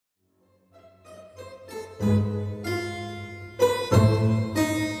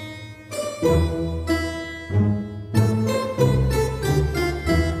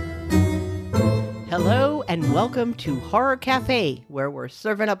welcome to Horror Cafe, where we're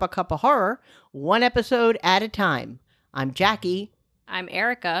serving up a cup of horror, one episode at a time. I'm Jackie. I'm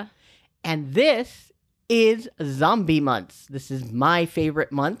Erica. And this is Zombie Months. This is my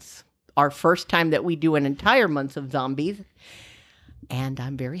favorite months. Our first time that we do an entire month of zombies. And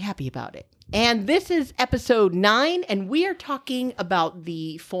I'm very happy about it. And this is episode 9, and we are talking about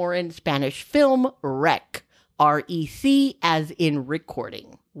the foreign Spanish film Rec. R-E-C as in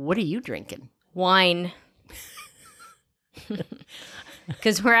recording. What are you drinking? Wine.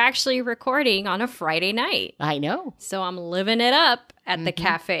 Because we're actually recording on a Friday night. I know. So I'm living it up at the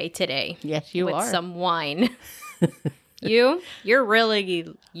cafe today. Yes, you with are. With some wine. You're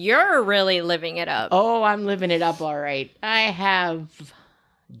really living it up. Oh, I'm living it up all right. I have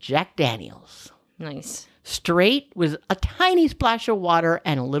Jack Daniels. Nice. Straight with a tiny splash of water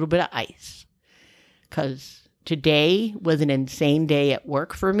and a little bit of ice. Because today was an insane day at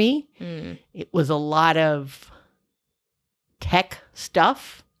work for me. It was a lot of tech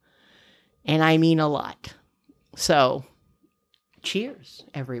stuff, and I mean a lot. So, cheers,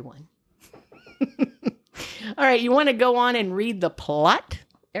 everyone. All right, you want to go on and read the plot,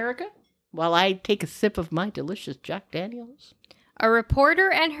 Erica, while I take a sip of my delicious Jack Daniels? A reporter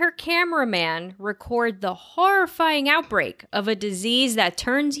and her cameraman record the horrifying outbreak of a disease that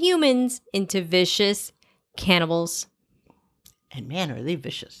turns humans into vicious cannibals. And man, are they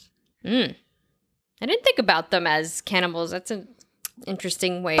vicious. I didn't think about them as cannibals. That's an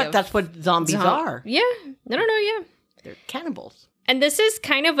interesting way But that's what zombies are. Yeah. No, yeah. They're cannibals. And this is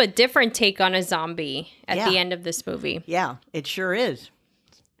kind of a different take on a zombie at the end of this movie. Yeah, it sure is.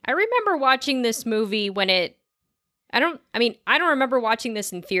 I remember watching this movie when I don't remember watching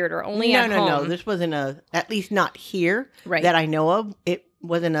this in theater, only at home. No. This wasn't at least not here Right. that I know of. It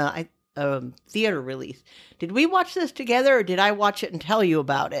wasn't a theater release. Did we watch this together, or did I watch it and tell you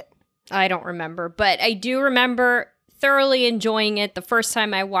about it? I don't remember, but I do remember thoroughly enjoying it the first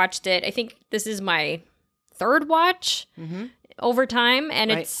time I watched it. I think this is my third watch over time,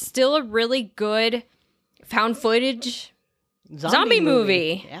 and it's still a really good found footage zombie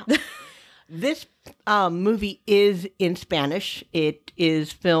movie. Yeah. This movie is in Spanish. It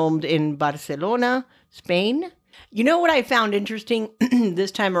is filmed in Barcelona, Spain. You know what I found interesting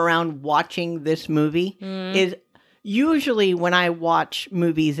this time around watching this movie is usually when I watch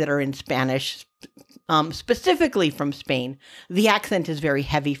movies that are in Spanish, specifically from Spain, the accent is very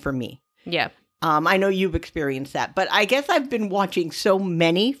heavy for me. Yeah. I know you've experienced that, but I guess I've been watching so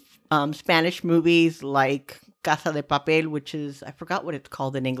many Spanish movies like Casa de Papel, which is, I forgot what it's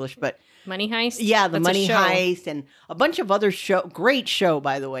called in English, but Money Heist? yeah, the That's Money Heist and a bunch of other great show,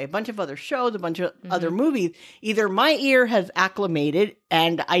 by the way, a bunch of other shows, a bunch of other movies. Either my ear has acclimated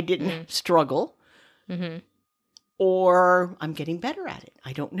and I didn't struggle, or I'm getting better at it.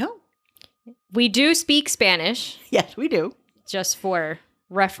 I don't know. We do speak Spanish, Yes, we do. just for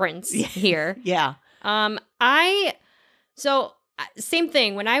reference here. Yeah. Same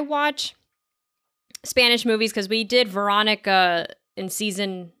thing. When I watch Spanish movies, because we did Veronica in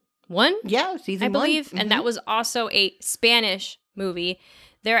season 1, Yeah, season I 1. believe, and that was also a Spanish movie.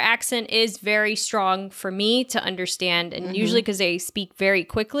 Their accent is very strong for me to understand, and usually because they speak very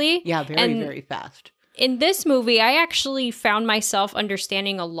quickly. Yeah, And very fast. in this movie, I actually found myself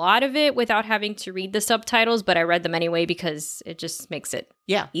understanding a lot of it without having to read the subtitles, but I read them anyway because it just makes it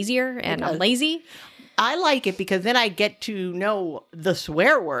Yeah. easier, and I'm does. lazy. I like it because then I get to know the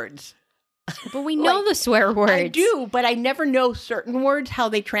swear words. But we know the swear words. I do, but I never know certain words, how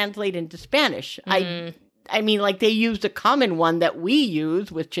they translate into Spanish. I mean, like they used a common one that we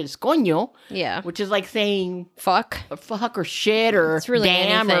use, which is coño, Yeah. which is like saying Fuck. fuck or shit or It's really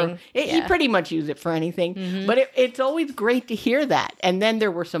damn. anything. You pretty much use it for anything. But it's always great to hear that. And then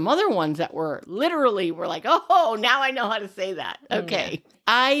there were some other ones that were like, oh, now I know how to say that. Okay.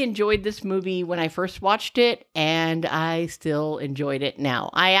 I enjoyed this movie when I first watched it, and I still enjoyed it now.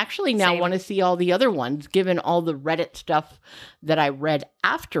 I actually now Same. want to see all the other ones, given all the Reddit stuff that I read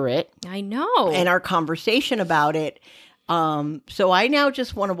after it I know. and our conversation about it. So I now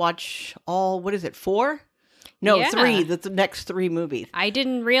just want to watch all, what is it, 4? No, Yeah. 3. That's the next 3 movies. I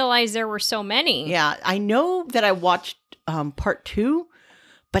didn't realize there were so many. Yeah, I know that I watched part 2,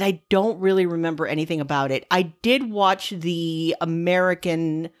 but I don't really remember anything about it. I did watch the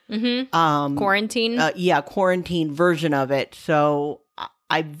American Quarantine. quarantine version of it. So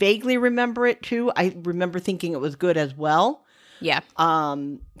I vaguely remember it too. I remember thinking it was good as well. Yeah.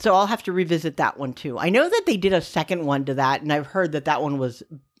 So I'll have to revisit that one too. I know that they did a second one to that, and I've heard that that one was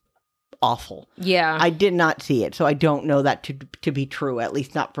awful. Yeah. I did not see it, so I don't know that to be true, at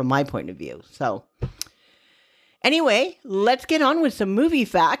least not from my point of view. So Anyway, let's get on with some movie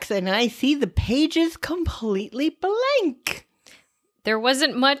facts, and I see the pages completely blank. There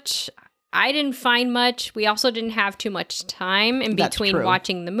wasn't much. I didn't find much. We also didn't have too much time in between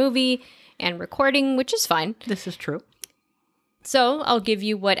watching the movie and recording, which is fine. This is true. So I'll give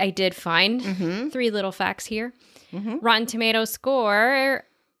you what I did find. 3 little facts here. Rotten Tomatoes score,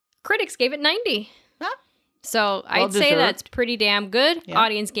 critics gave it 90. So I'd say that's pretty damn good. Yeah.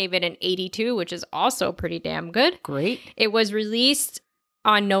 Audience gave it an 82, which is also pretty damn good. Great. It was released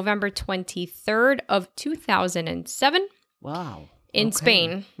on November 23rd of 2007. Wow. In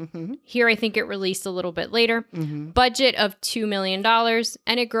Spain. Here, I think it released a little bit later. Budget of $2 million,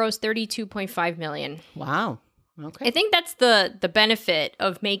 and it grossed $32.5 million. Wow. Okay. I think that's the benefit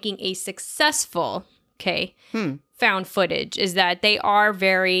of making a successful, found footage, is that they are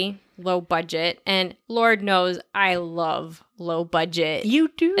very low budget, and Lord knows I love low budget.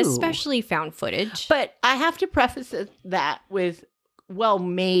 You do. Especially found footage. But I have to preface that with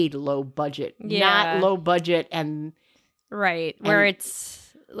well-made low budget, not low budget and... Right, where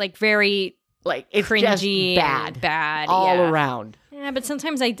it's like very like it's cringy, just bad all around. Yeah, but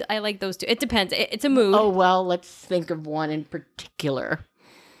sometimes I like those too. It depends. It's a mood. Oh well, let's think of one in particular.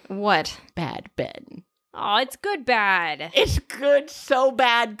 What? Bad Ben. Oh, it's good bad. It's good, so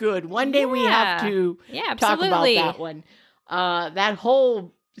bad good. One day we have to talk about that one. That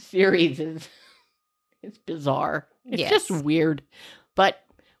whole series is it's bizarre. It's just weird, but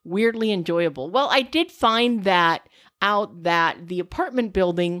weirdly enjoyable. Well, I did find that the apartment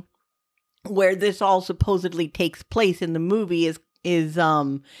building where this all supposedly takes place in the movie is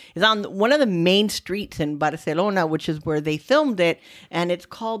on one of the main streets in Barcelona, which is where they filmed it, and it's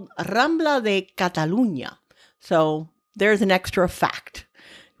called Rambla de Catalunya. So there's an extra fact.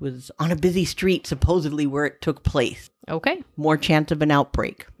 It was on a busy street, supposedly, where it took place. Okay. More chance of an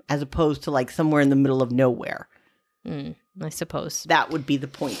outbreak, as opposed to like somewhere in the middle of nowhere. I suppose. That would be the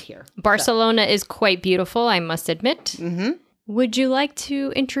point here. Barcelona is quite beautiful, I must admit. Would you like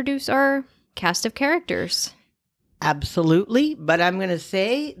to introduce our cast of characters? Absolutely, but I'm going to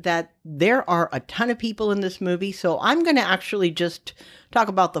say that there are a ton of people in this movie, so I'm going to actually just talk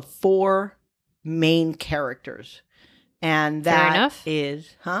about the 4 main characters. And that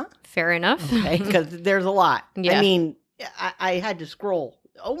is, Fair enough. Okay, because there's a lot. Yeah. I mean, I had to scroll.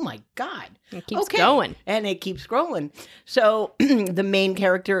 Oh my God. It keeps going. And it keeps growing. So the main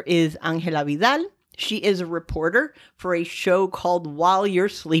character is Ángela Vidal. She is a reporter for a show called While You're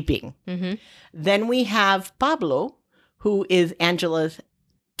Sleeping. Then we have Pablo, who is Angela's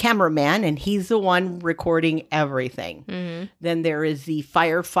cameraman, and he's the one recording everything. Then there is the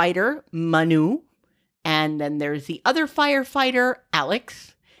firefighter, Manu. And then there's the other firefighter,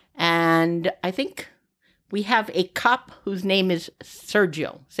 Alex. And I think we have a cop whose name is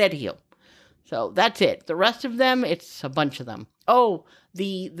Sergio. So that's it. The rest of them, it's a bunch of them. Oh,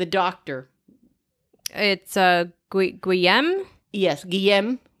 the doctor. It's Guillem? Yes,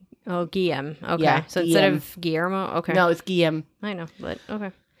 Guillem. Oh, Guillem. Okay. Yeah, so instead of Guillermo? Okay. No, it's Guillem. I know, but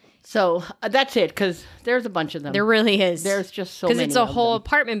okay. So that's it, because there's a bunch of them. There really is. There's just so many. Because it's a whole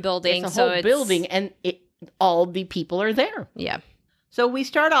apartment building. It's a whole building, and all the people are there. Yeah. So we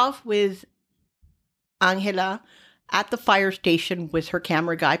start off with Ángela at the fire station with her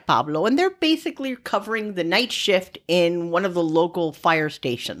camera guy, Pablo, and they're basically covering the night shift in one of the local fire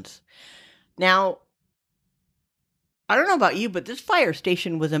stations. Now, I don't know about you, but this fire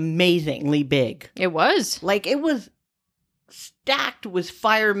station was amazingly big. It was. Like, it was stacked with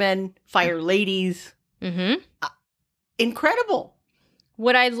firemen, fire ladies. Incredible.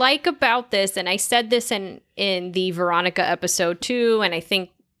 What I like about this, and I said this in the Veronica episode too, and I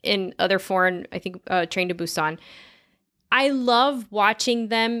think in other foreign, Train to Busan, I love watching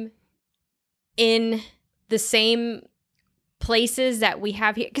them in the same places that we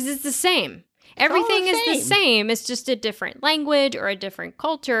have here, because it's the same. Everything is the same. It's just a different language or a different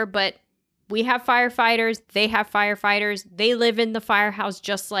culture, but we have firefighters. They have firefighters. They live in the firehouse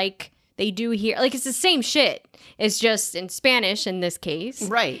just like they do here. Like, it's the same shit. It's just in Spanish in this case.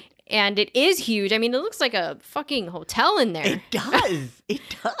 Right. And it is huge. I mean, it looks like a fucking hotel in there. It does. It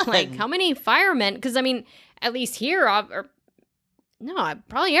does. Like, how many firemen? Because, I mean, at least here,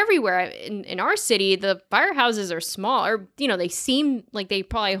 probably everywhere in our city, the firehouses are small, or they seem like they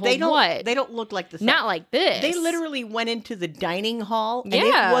probably hold They don't look like the same. Not like this. They literally went into the dining hall, and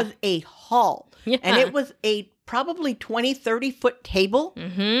it was a hall, and it was a probably 20, 30-foot table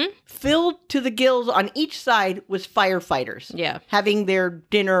Mm-hmm. filled to the gills on each side was firefighters. Yeah. Having their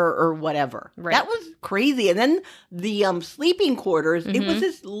dinner or whatever. Right. That was crazy. And then the sleeping quarters, it was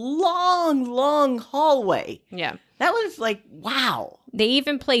this long, long hallway. Yeah. That was like, wow. They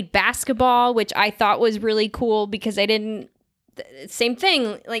even played basketball, which I thought was really cool because I didn't. Same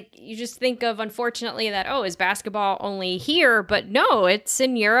thing. Like, you just think of, unfortunately, that, oh, is basketball only here? But no, it's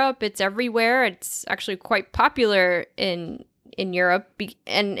in Europe. It's everywhere. It's actually quite popular in Europe.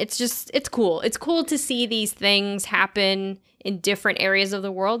 And it's cool. It's cool to see these things happen in different areas of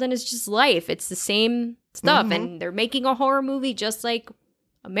the world. And it's just life. It's the same stuff. And they're making a horror movie just like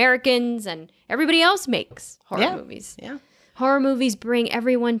Americans and everybody else makes horror movies. Yeah. Horror movies bring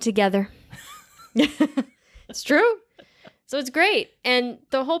everyone together. It's true. So it's great. And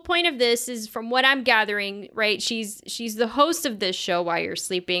the whole point of this is, from what I'm gathering, right, she's the host of this show while you're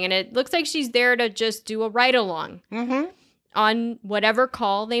sleeping, and it looks like she's there to just do a ride-along on whatever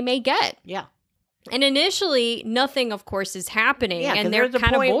call they may get. Yeah. And initially, nothing, of course, is happening, Yeah, and they're there's a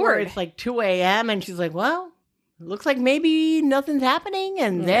kind of point where bored. it's like 2 a.m. and she's like, well, looks like maybe nothing's happening.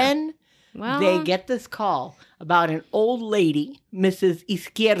 And then Well, they get this call about an old lady, Mrs.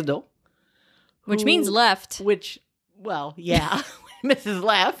 Izquierdo. which means left. Which, well, yeah, Mrs.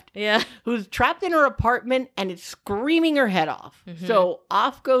 Left, Yeah. who's trapped in her apartment and it's screaming her head off. So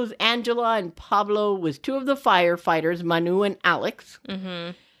off goes Angela and Pablo with two of the firefighters, Manu and Alex.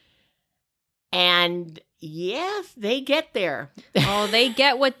 Mm-hmm. And yes, they get there. Oh, they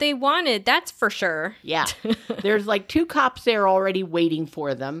get what they wanted. That's for sure. Yeah. There's like two cops there already waiting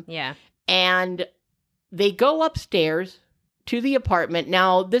for them. Yeah. And they go upstairs to the apartment.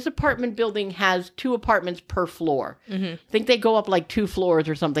 Now, this apartment building has 2 apartments per floor. Mm-hmm. I think they go up like 2 floors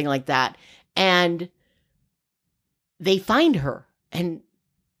or something like that. And they find her. And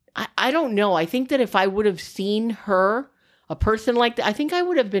I don't know. I think that if I would have seen her, a person like that, I think I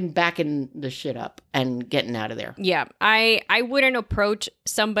would have been backing the shit up and getting out of there. Yeah, I wouldn't approach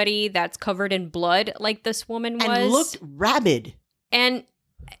somebody that's covered in blood like this woman was. And looked rabid. And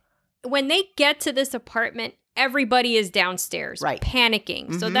when they get to this apartment, everybody is downstairs, Right.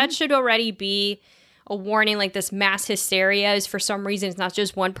 panicking. So that should already be a warning. Like, this mass hysteria is, for some reason, it's not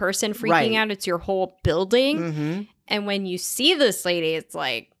just one person freaking Right. out; it's your whole building. Mm-hmm. And when you see this lady, it's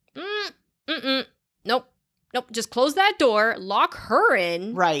like, nope. Just close that door, lock her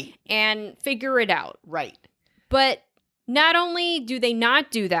in, Right. and figure it out. Right. But not only do they not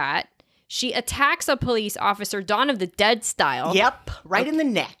do that, she attacks a police officer, Dawn of the Dead style. Yep. Right in the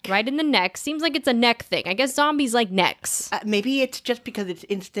neck. Right in the neck. Seems like it's a neck thing. I guess zombies like necks. Maybe it's just because it's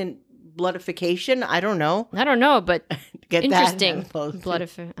instant bloodification. I don't know. I don't know, but Get interesting. that? As opposed to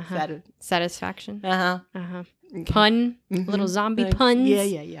Blood satisfaction. Uh-huh. Uh-huh. Okay. Pun. Mhm. Little zombie Right. puns.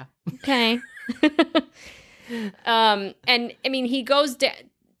 Yeah. Okay. And I mean, he goes down.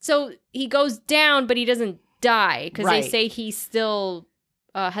 So he goes down, but he doesn't die because they Right. say he still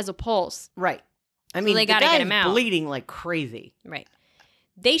has a pulse. Right. I mean, they the gotta get guy's him out. bleeding like crazy. Right.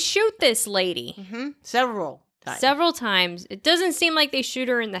 They shoot this lady Several times. several times. It doesn't seem like they shoot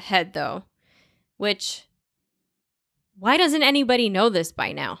her in the head, though. Which, why doesn't anybody know this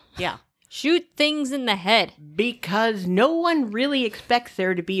by now? Yeah. Shoot things in the head. Because no one really expects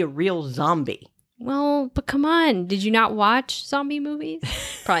there to be a real zombie. Well, but come on. Did you not watch zombie movies?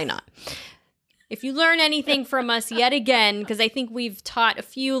 Probably not. If you learn anything from us yet again, because I think we've taught a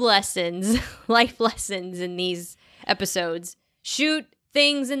few lessons, life lessons in these episodes, shoot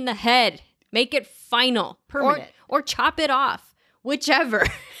things in the head. Make it final. Permanent. Or chop it off. Whichever.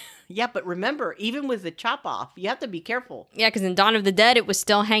 Yeah, but remember, even with the chop off, you have to be careful. Yeah, because in Dawn of the Dead, it was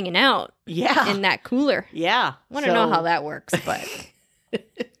still hanging out Yeah. in that cooler. Yeah. I want to know how that works, but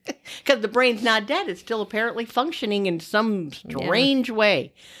Because the brain's not dead. It's still apparently functioning in some strange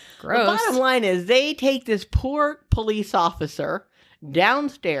way. gross. The bottom line is they take this poor police officer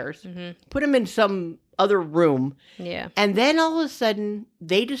downstairs, put him in some other room, Yeah. and then all of a sudden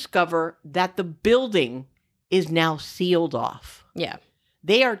they discover that the building is now sealed off. Yeah.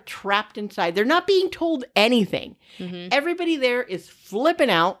 They are trapped inside. They're not being told anything. Mm-hmm. Everybody there is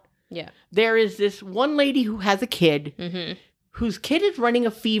flipping out. Yeah. There is this one lady who has a kid Mm-hmm. whose kid is running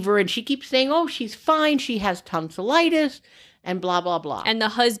a fever, and she keeps saying, oh, she's fine. She has tonsillitis and blah, blah, blah. And the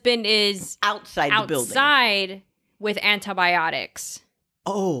husband is outside the building. outside with antibiotics.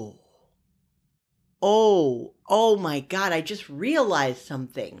 Oh my God. I just realized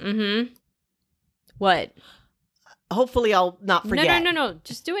something. Mm-hmm. What? Hopefully I'll not forget. No.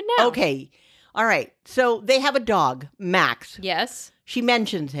 Just do it now. Okay. All right. So they have a dog, Max. Yes. She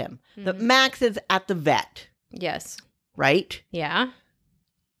mentions him. That Mhm. Max is at the vet, Yes. right? Yeah.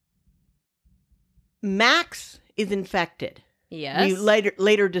 Max is infected. Yes. We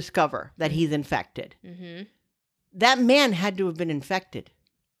later discover that he's infected. Mm-hmm. That man had to have been infected.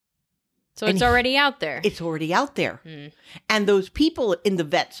 So it's already out there. It's already out there. And those people in the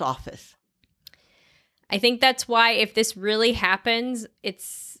vet's office. I think that's why if this really happens,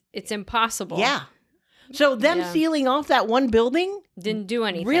 it's impossible. Yeah. So them sealing off that one building didn't do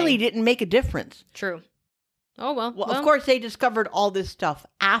anything. Really didn't make a difference. True. Oh, well. Well, of course, they discovered all this stuff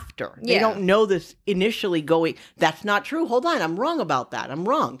after. They Yeah. don't know this initially going, that's not true. Hold on, I'm wrong about that. I'm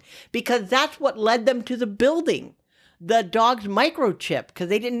wrong. Because that's what led them to the building. The dog's microchip, because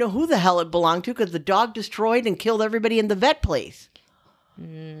they didn't know who the hell it belonged to, because the dog destroyed and killed everybody in the vet place.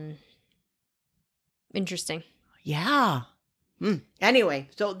 Interesting. Yeah. Anyway,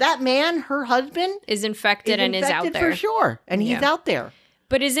 so that man, her husband, Is infected and is out there. for sure. And he's out there.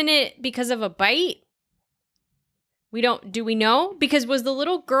 But isn't it because of a bite? Do we know? Because was the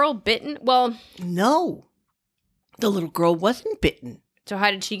little girl bitten? Well, No. The little girl wasn't bitten. so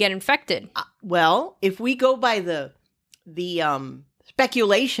how did she get infected? Well, if we go by the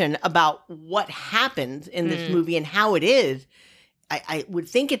speculation about what happens in this movie and how it is, I would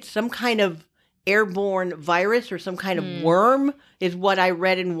think it's some kind of airborne virus or some kind of worm is what I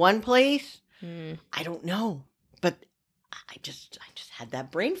read in one place. I don't know, but I just had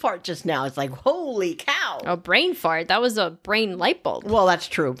that brain fart just now. It's like, holy cow. A brain fart. That was a brain light bulb. Well, that's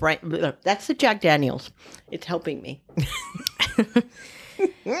true. That's the Jack Daniels. It's helping me.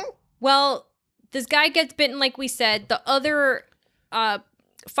 Well, this guy gets bitten, like we said. The other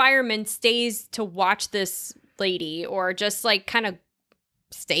fireman stays to watch this lady or just like kind of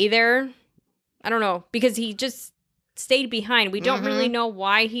stay there. I don't know, because he just stayed behind. We don't really know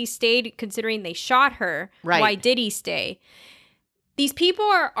why he stayed, considering they shot her. Right. Why did he stay? These people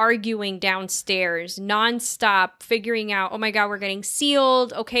are arguing downstairs nonstop, figuring out, oh my God, we're getting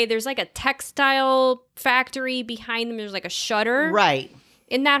sealed. Okay, there's like a textile factory behind them. There's like a shutter Right.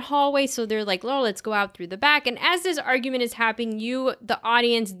 in that hallway. So they're like, oh, let's go out through the back. And as this argument is happening, the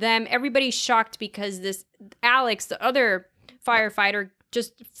audience, them, everybody's shocked because this Alex, the other firefighter,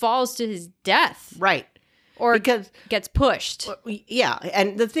 just falls to his death. Right. Or Because gets pushed. yeah,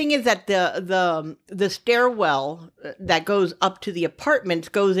 and the thing is that the stairwell that goes up to the apartments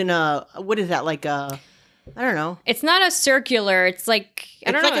goes in a, what is that, like a, I don't know. It's not a circular. It's like,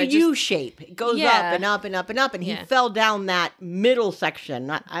 I don't It's know. like a U shape. It goes up and up and up and up, and he Yeah. fell down that middle section.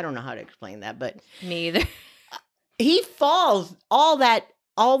 I don't know how to explain that, but Me either. he falls all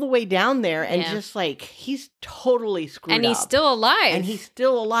the way down there, and Yeah. just like, he's totally screwed And he's up. still alive. And he's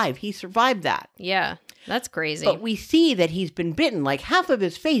still alive. He survived that. Yeah, that's crazy. But we see that he's been bitten. Like, half of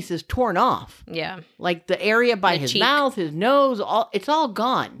his face is torn off. Yeah. Like, the area by The his cheek. mouth, his nose, it's all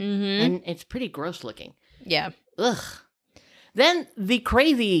gone. Mm-hmm. And it's pretty gross looking. Yeah. Ugh. Then the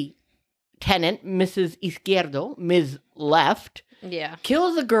crazy tenant, Mrs. Izquierdo, Ms. Left, Yeah.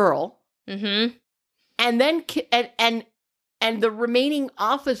 kills a girl, Mm-hmm. and then and the remaining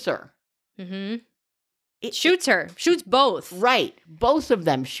officer. Mm-hmm. Shoots her. Shoots both. Right. Both of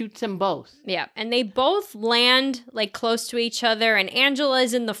them. Shoots them both. Yeah. And they both land like close to each other. And Angela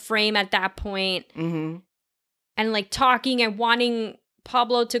is in the frame at that point Mm-hmm. and like talking and wanting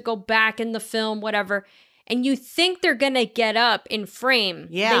Pablo to go back in the film, whatever. And you think they're going to get up in frame.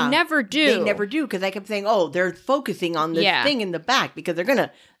 Yeah. They never do. They never do, because I kept saying, oh, they're focusing on this Yeah. thing in the back, because they're going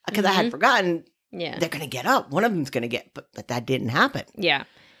to, because I had forgotten, Yeah. they're going to get up. One of them's going to get, but that didn't happen. Yeah.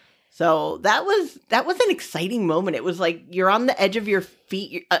 So that was an exciting moment. It was like you're on the edge of your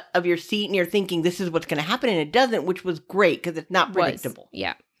feet, of your seat, and you're thinking this is what's going to happen, and it doesn't, which was great because it's not predictable.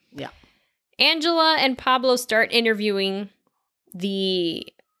 Yeah. Yeah. Angela and Pablo start interviewing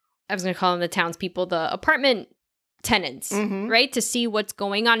I was going to call them the townspeople, the apartment tenants, Mhm. right? To see what's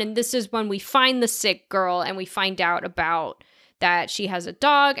going on. And this is when we find the sick girl and we find out about that she has a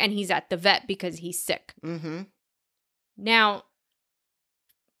dog and he's at the vet because he's sick. Mm-hmm. Now,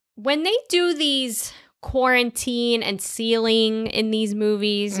 when they do these quarantine and sealing in these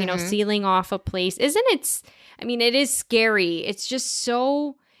movies, you know, Mhm. sealing off a place, it is scary. It's just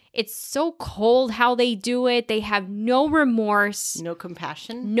it's so cold how they do it. They have no remorse, No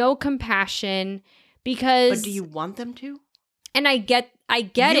compassion. no compassion, because But do you want them to? and I get You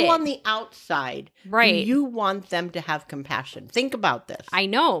it. on the outside, Right. do you want them to have compassion? Think about this. I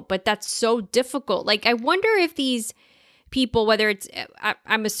know, but that's so difficult. Like, I wonder if these people, whether it's,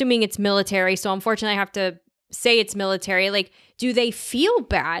 I'm assuming it's military, so unfortunately I have to say it's military. Like, do they feel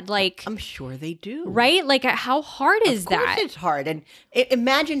bad? Like, I'm sure they do. right? Like, how hard is Of course that? it's hard. And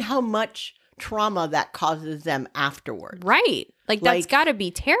imagine how much trauma that causes them afterwards. Right. Like that's got to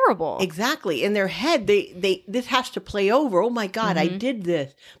be terrible. Exactly. In their head, they this has to play over. Oh my God, I did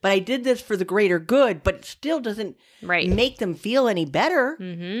this, but I did this for the greater good, but it still doesn't make them feel any better.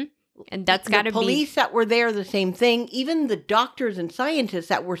 Mm-hmm. And that's got to be... The police that were there, the same thing. Even the doctors and scientists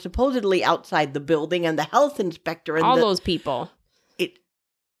that were supposedly outside the building and the health inspector. And all those people.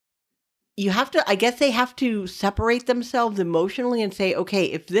 You have to, I guess they have to separate themselves emotionally and say, okay,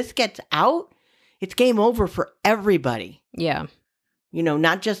 if this gets out, it's game over for everybody. Yeah. You know,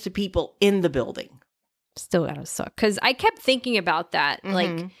 not just the people in the building. Still gotta suck. Because I kept thinking about that.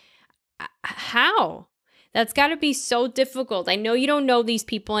 Like, how? That's got to be so difficult. I know you don't know these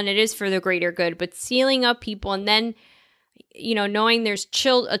people and it is for the greater good, but sealing up people and then, you know, knowing there's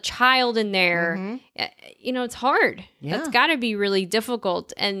a child in there, you know, it's hard. Yeah. That's got to be really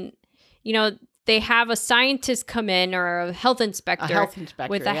difficult. And, you know, they have a scientist come in or a health inspector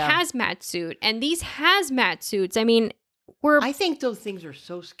with a hazmat suit. And these hazmat suits, I mean, I think those things are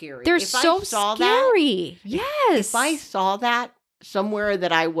so scary. They're so scary. Yes. If I saw that somewhere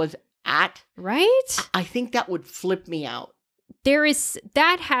that I was at, right? I think that would flip me out. There is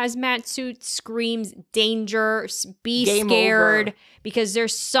that hazmat suit screams danger, be Game scared over. Because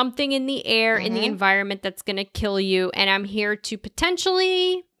there's something in the air, in the environment that's going to kill you. And I'm here to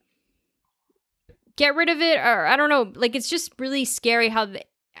potentially get rid of it. Or I don't know. Like, it's just really scary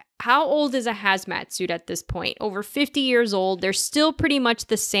how old is a hazmat suit at this point? Over 50 years old. They're still pretty much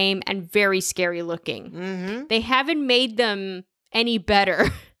the same and very scary looking. They haven't made them any better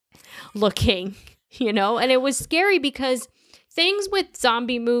looking, you know? And it was scary because things with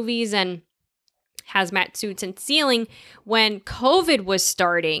zombie movies and hazmat suits and sealing, when COVID was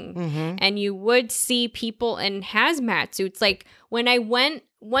starting and you would see people in hazmat suits, like when I went,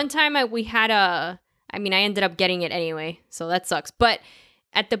 one time I ended up getting it anyway, so that sucks. But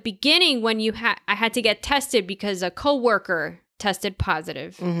at the beginning when I had to get tested because a coworker tested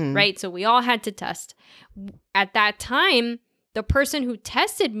positive, right? So we all had to test. At that time, the person who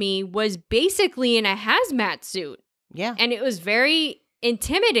tested me was basically in a hazmat suit. Yeah. And it was very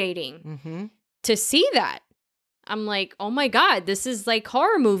intimidating to see that. I'm like, oh my God, this is like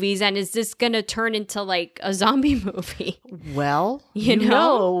horror movies. And is this going to turn into like a zombie movie? Well, you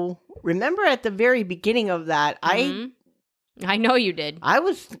know, remember at the very beginning of that, I know you did.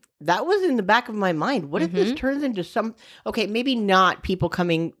 That was in the back of my mind. What if this turns into okay, maybe not people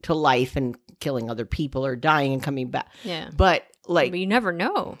coming to life and killing other people or dying and coming back. Yeah. But like, you never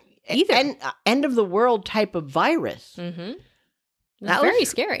know either. End of the world type of virus. That was very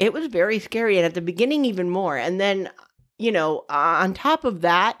scary. It was very scary. And at the beginning, even more. And then, you know, on top of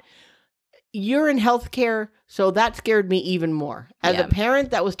that, you're in healthcare. So that scared me even more. As a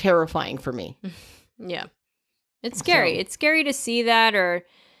parent, that was terrifying for me. Yeah. It's scary. It's scary to see that or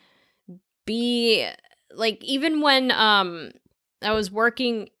be like, even when I was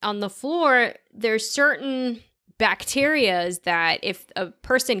working on the floor, there's certain bacterias that if a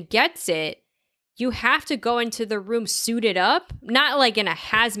person gets it, you have to go into the room suited up, not like in a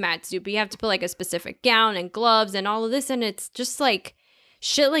hazmat suit, but you have to put like a specific gown and gloves and all of this. And it's just like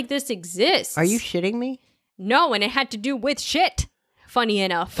shit like this exists. Are you shitting me? No, and it had to do with shit. Funny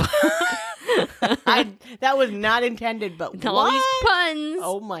enough. That was not intended, but all these puns.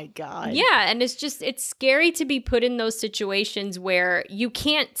 Oh my God. Yeah, and it's scary to be put in those situations where you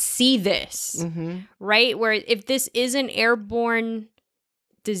can't see this, right? Where if this is an airborne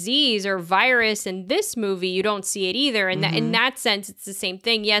disease or virus in this movie, you don't see it either. And in that sense, it's the same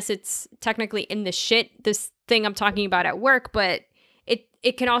thing. Yes, it's technically in the shit, this thing I'm talking about at work, but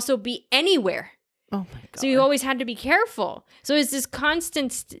it can also be anywhere. Oh my God. So you always had to be careful. So it's this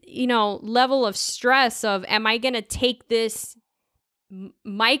constant, level of stress of, am I going to take this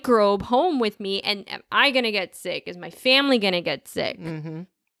microbe home with me? And am I going to get sick? Is my family going to get sick?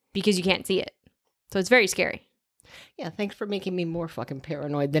 Because you can't see it. So it's very scary. Yeah, thanks for making me more fucking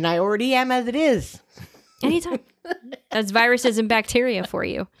paranoid than I already am as it is. Anytime. That's viruses and bacteria for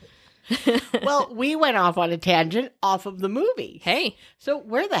you. Well, we went off on a tangent off of the movie. Hey. So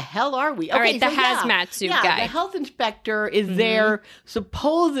where the hell are we? All right, the hazmat suit guy. The health inspector is there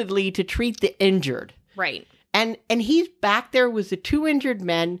supposedly to treat the injured. Right. And he's back there with the two injured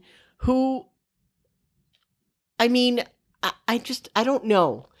men who, I mean, I don't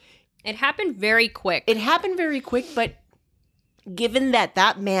know. It happened very quick. But given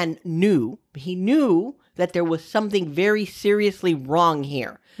that man knew that there was something very seriously wrong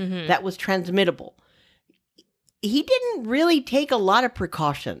here that was transmittable, he didn't really take a lot of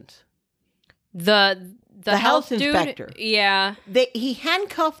precautions. The health inspector. Yeah. He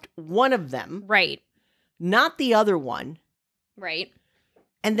handcuffed one of them. Right. Not the other one. Right.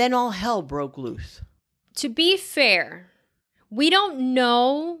 And then all hell broke loose. To be fair, we don't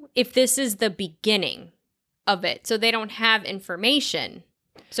know if this is the beginning of it. So they don't have information.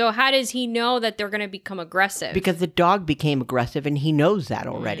 So how does he know that they're going to become aggressive? Because the dog became aggressive and he knows that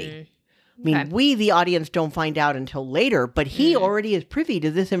already. I mean, we, the audience, don't find out until later, but he already is privy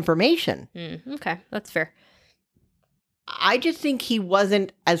to this information. Okay, that's fair. I just think he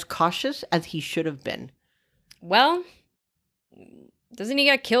wasn't as cautious as he should have been. Well, doesn't he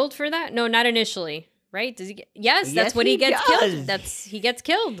get killed for that? No, not initially, right? Does he get? Yes, that's when he gets killed. He gets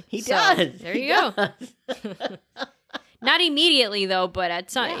killed. He does. There you go. Not immediately though, but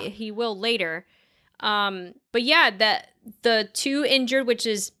at some he will later. But yeah, the two injured, which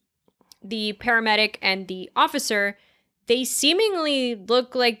is the paramedic and the officer, they seemingly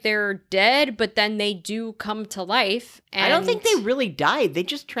look like they're dead, but then they do come to life. And I don't think they really died. They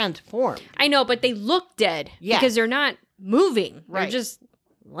just transformed. I know, but they look dead because they're not moving. Right. They're just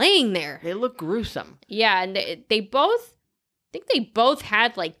laying there. They look gruesome. Yeah, and they both, I think they both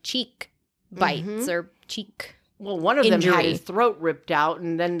had like cheek bites or cheek. Well, one of them had his throat ripped out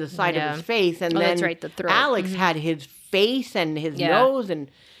and then the side of his face. And then that's right, the throat. Alex had his face and his nose.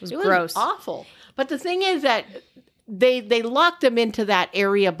 And it was gross. Awful. But the thing is that they locked him into that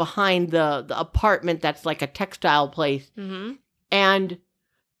area behind the apartment that's like a textile place. Mm-hmm. And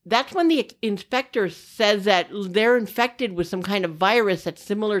that's when the inspector says that they're infected with some kind of virus that's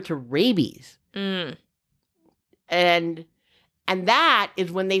similar to rabies. And that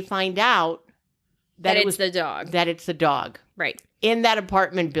is when they find out that it's the dog. That it's the dog. Right. In that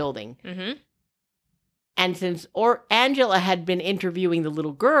apartment building. Mm-hmm. And since Angela had been interviewing the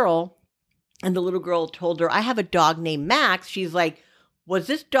little girl, and the little girl told her, I have a dog named Max, she's like, was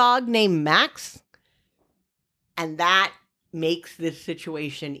this dog named Max? And that makes this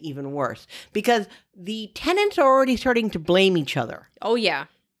situation even worse. Because the tenants are already starting to blame each other. Oh, yeah.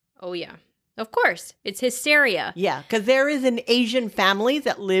 Of course. It's hysteria. Yeah, because there is an Asian family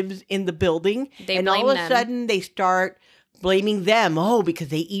that lives in the building. And all of a sudden they start blaming them. Oh, because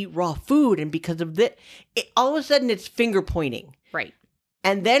they eat raw food and because of this. All of a sudden it's finger pointing. Right.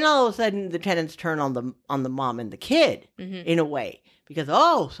 And then all of a sudden the tenants turn on the mom and the kid in a way. Because,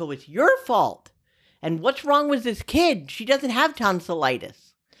 oh, so it's your fault. And what's wrong with this kid? She doesn't have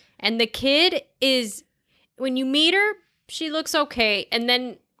tonsillitis. And the kid is, when you meet her, she looks okay. And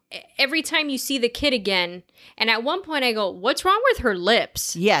then every time you see the kid again, and at one point I go, what's wrong with her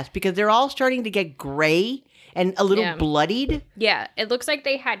lips? Yes, because they're all starting to get gray and a little bloodied. Yeah, it looks like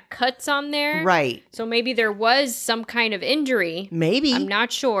they had cuts on there. Right. So maybe there was some kind of injury. Maybe. I'm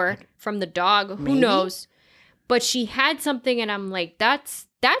not sure. From the dog. Who knows? But she had something and I'm like, that's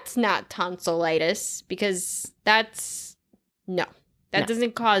not tonsillitis because that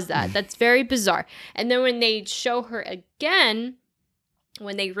doesn't cause that. That's very bizarre. And then when they show her again,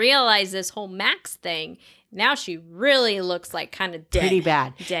 when they realize this whole Max thing, now she really looks like kind of dead. Pretty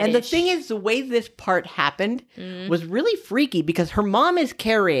bad. Dead-ish. And the thing is, the way this part happened was really freaky because her mom is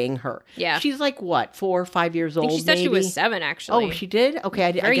carrying her. Yeah. She's like, what, 4 or 5 years old? I think she said she was 7, actually. Oh, she did? Okay,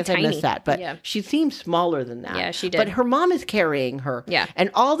 I guess tiny. I missed that. But she seems smaller than that. Yeah, she did. But her mom is carrying her. Yeah. And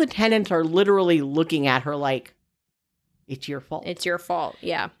all the tenants are literally looking at her like, it's your fault. It's your fault,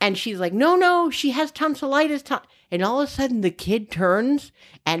 yeah. And she's like, no, she has tonsillitis. And all of a sudden the kid turns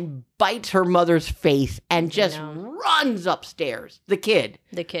and bites her mother's face and just runs upstairs. The kid,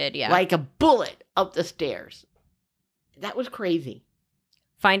 yeah. Like a bullet up the stairs. That was crazy.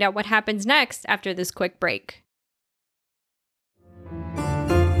 Find out what happens next after this quick break.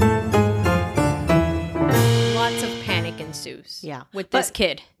 Lots of panic ensues. Yeah. With this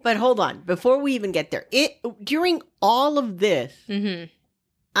kid. But hold on. Before we even get there, during all of this,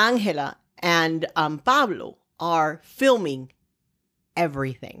 Angela and Pablo are filming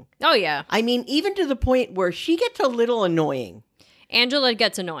everything. Oh, yeah. I mean, even to the point where she gets a little annoying. Angela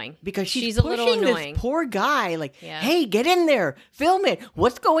gets annoying. Because she's a little annoying. This poor guy, like, hey, get in there, film it.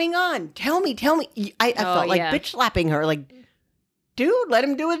 What's going on? Tell me. I felt like bitch slapping her. Like, dude, let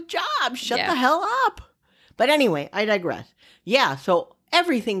him do his job. Shut the hell up. But anyway, I digress. Yeah, so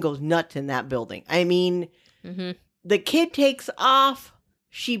everything goes nuts in that building. I mean, the kid takes off.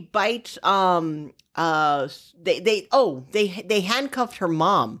 She bites. They handcuffed her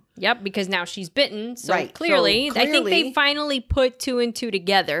mom. Yep, because now she's bitten. So clearly, I think they finally put 2 and 2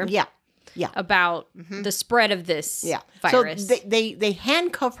 together. Yeah. About the spread of this virus. So they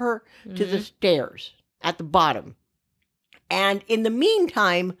handcuff her to the stairs at the bottom, and in the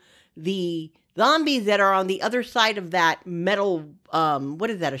meantime, the zombies that are on the other side of that metal, what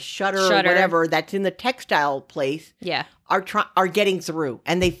is that, a shutter or whatever, that's in the textile place, are getting through.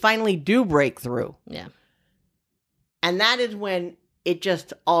 And they finally do break through. Yeah. And that is when it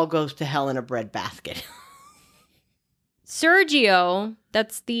just all goes to hell in a breadbasket. Sergio,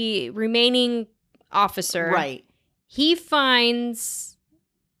 that's the remaining officer. Right. He finds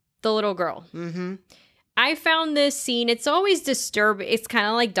the little girl. Mm-hmm. I found this scene, it's always disturbing. It's kind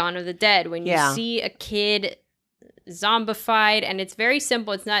of like Dawn of the Dead when you see a kid zombified, and it's very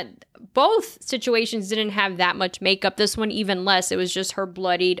simple. It's not, both situations didn't have that much makeup. This one even less. It was just her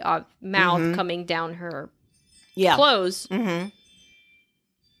bloodied mouth coming down her clothes. Mm-hmm.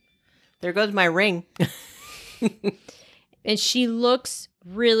 There goes my ring. And she looks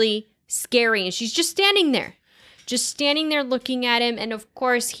really scary, and she's just standing there looking at him. And of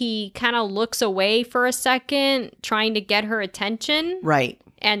course, he kind of looks away for a second, trying to get her attention. Right.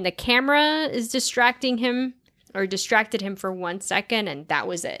 And the camera is distracted him for 1 second, and that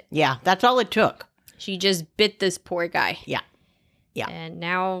was it. Yeah, that's all it took. She just bit this poor guy. Yeah. Yeah. And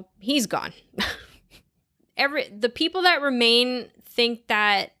now he's gone. The people that remain think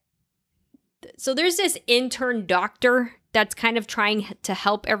that, so there's this intern doctor that's kind of trying to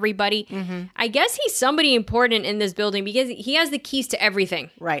help everybody. Mm-hmm. I guess he's somebody important in this building because he has the keys to everything.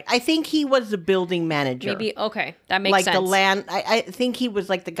 Right. I think he was the building manager. Maybe, okay. That makes sense. Like the land, I think he was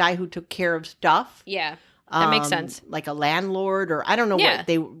like the guy who took care of stuff. Yeah. That makes sense. Like a landlord, or I don't know what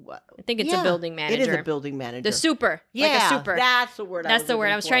they... I think it's a building manager. It is a building manager. The super. Yeah, like a super. That's the word That's the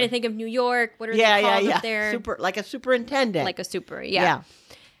word. I was trying to think of New York. What are they called up there? Super, like a superintendent. Like a super, yeah.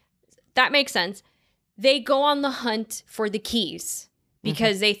 That makes sense. They go on the hunt for the keys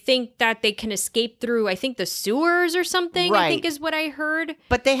because they think that they can escape through, I think, the sewers or something, I think is what I heard.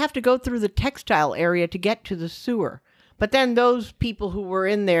 But they have to go through the textile area to get to the sewer. But then those people who were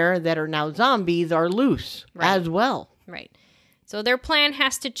in there that are now zombies are loose as well. Right. So their plan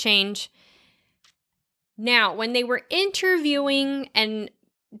has to change. Now, when they were interviewing and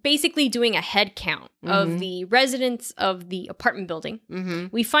basically doing a head count of the residents of the apartment building,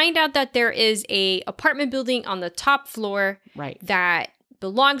 we find out that there is a apartment building on the top floor that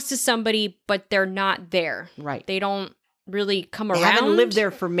belongs to somebody, but they're not there. Right. They don't really come around. They haven't lived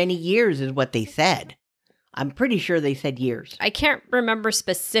there for many years is what they said. I'm pretty sure they said years. I can't remember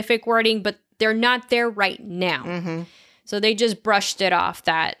specific wording, but they're not there right now. So they just brushed it off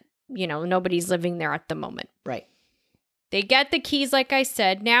that, nobody's living there at the moment. Right. They get the keys, like I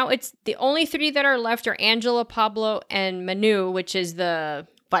said. Now it's the only three that are left are Angela, Pablo, and Manu, which is the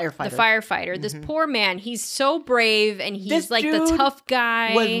firefighter. This poor man, he's so brave, and he's like the tough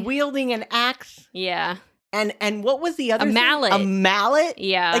guy. Was wielding an axe. Yeah. And what was the other thing? mallet. A mallet?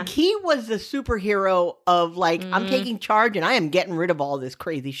 Yeah. Like he was the superhero of like, I'm taking charge and I am getting rid of all this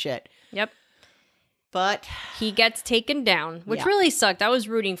crazy shit. Yep. But he gets taken down, which really sucked. I was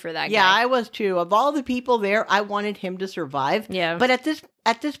rooting for that guy. Yeah, I was too. Of all the people there, I wanted him to survive. Yeah. But at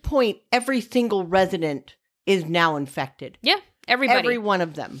this point, every single resident is now infected. Yeah, everybody. Every one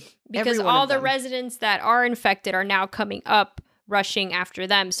of them. Because all the residents that are infected are now coming up, rushing after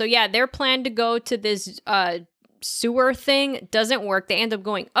them. So yeah, their plan to go to this sewer thing doesn't work. They end up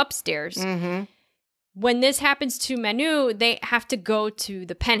going upstairs. When this happens to Manu, they have to go to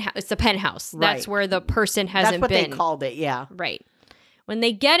the penthouse. It's the penthouse. Right. That's where the person hasn't been. That's what they called it, yeah. Right. When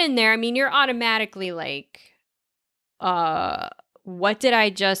they get in there, I mean, you're automatically like, what did I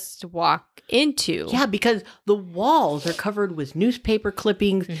just walk into? Yeah, because the walls are covered with newspaper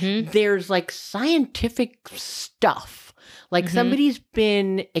clippings. There's like scientific stuff. Like somebody's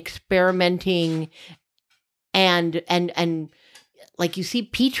been experimenting and like you see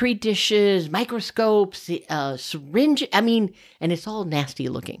petri dishes, microscopes, syringe. I mean, and it's all nasty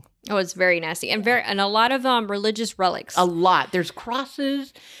looking. Oh, it's very nasty and a lot of religious relics. A lot. There's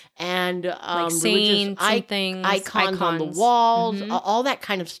crosses and like saints and things, icons on the walls, all that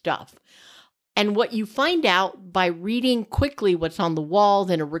kind of stuff. And what you find out by reading quickly what's on the walls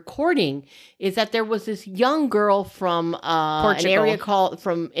and a recording is that there was this young girl from an area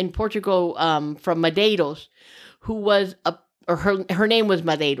in Portugal from Madeiros, who was her name was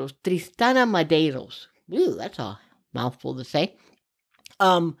Madeiros, Tristana Madeiros. Ooh, that's a mouthful to say.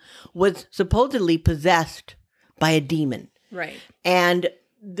 Was supposedly possessed by a demon. Right. And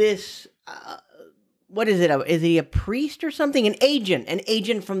this, what is it? Is he a priest or something? An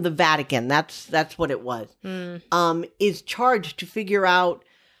agent from the Vatican. That's what it was. Is charged to figure out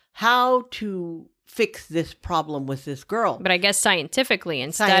how to fix this problem with this girl. But I guess scientifically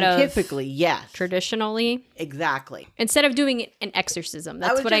instead of yes. Traditionally. Exactly. Instead of doing an exorcism.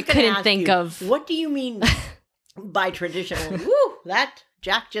 That's what I couldn't think of. What do you mean by traditional? Woo, that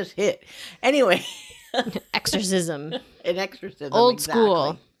Jack just hit. Anyway. Exorcism. An exorcism. Old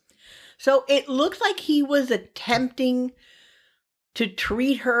school. So it looks like he was attempting to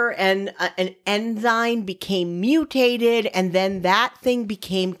treat her, and an enzyme became mutated, and then that thing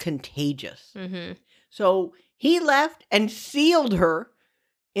became contagious. Mm-hmm. So he left and sealed her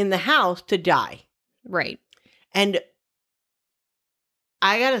in the house to die. Right. And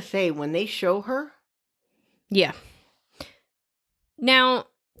I gotta say, when they show her, yeah. Now,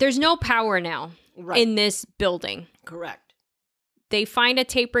 there's no power now right, in this building. correct. They find a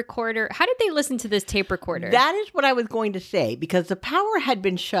tape recorder. How did they listen to this tape recorder? That is what I was going to say, because the power had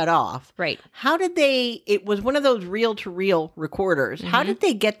been shut off. Right. How did they, it was one of those reel-to-reel recorders. How did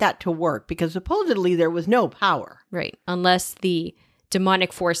they get that to work? Because supposedly there was no power. Right. Unless the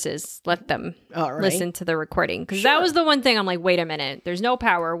demonic forces let them All right. listen to the recording. Because Sure. that was the one thing I'm like, wait a minute. There's no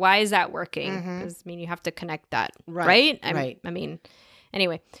power. Why is that working? Because, I mean, you have to connect that. Right, Right? right. I mean,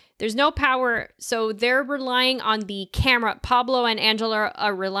 anyway, there's no power. So they're relying on the camera. Pablo and Angela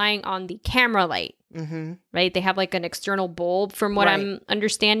are relying on the camera light. Mm-hmm. Right? They have like an external bulb, from what Right. I'm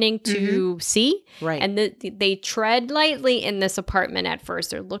understanding, to see. Right. And they tread lightly in this apartment at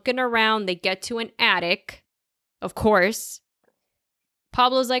first. They're looking around. They get to an attic, of course.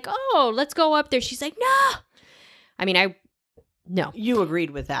 Pablo's like, oh, let's go up there. She's like, no. I mean, no. You agreed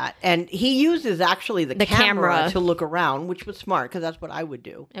with that. And he uses actually the camera to look around, which was smart, because that's what I would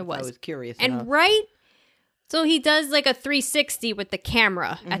do. It if was. I was curious And enough. right? So he does like a 360 with the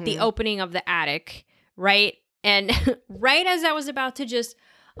camera at the opening of the attic, right? And right as I was about to just,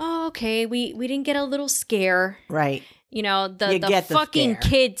 oh, okay, we didn't get a little scare. Right. You know, the get the fucking scare.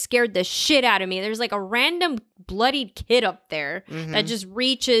 kid scared the shit out of me. There's like a random bloodied kid up there that just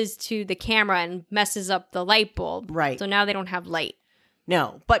reaches to the camera and messes up the light bulb. Right. So now they don't have light.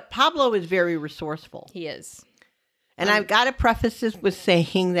 No, but Pablo is very resourceful. He is. And I've got to preface this with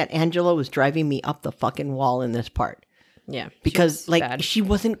saying that Angela was driving me up the fucking wall in this part. Yeah. Because, like, bad. she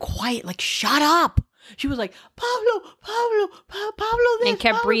wasn't quiet. Like, shut up. She was like, Pablo, this, And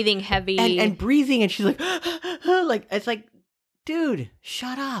kept Pablo. breathing heavy. And breathing. And she's like, like, it's like, dude,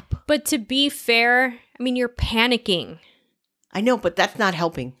 shut up. But to be fair, I mean, you're panicking. I know, but that's not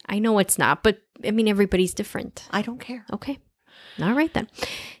helping. I know it's not, but I mean, everybody's different. I don't care. Okay. All right, then.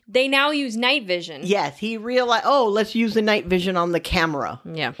 They now use night vision. Yes, he realized, oh, let's use the night vision on the camera.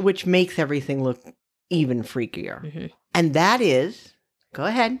 Yeah. Which makes everything look even freakier. Mm-hmm. And that is, go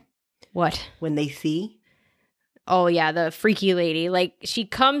ahead, What? when they see. Oh, yeah, the freaky lady. Like, she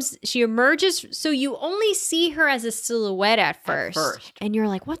emerges, so you only see her as a silhouette at first. And you're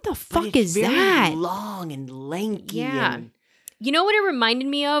like, what the But fuck it's is very that? long and lanky. Yeah. And, You know what it reminded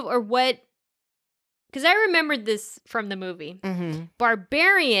me of, or what? Because I remembered this from the movie.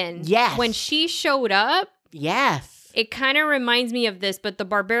 Barbarian. Yes. When she showed up, yes. it kind of reminds me of this, but the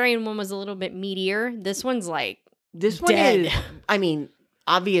Barbarian one was a little bit meatier. This one's like, This one dead. is, I mean,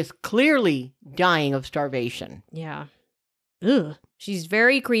 clearly dying of starvation. yeah. Ugh. She's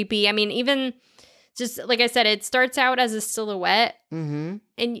very creepy. I mean, even just like I said, it starts out as a silhouette. Mm-hmm.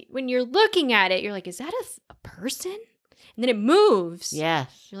 And when you're looking at it, you're like, is that a person? And then it moves.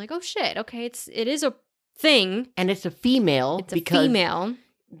 Yes. You're like, oh shit. Okay, it is a thing. And it's a female. It's a because female.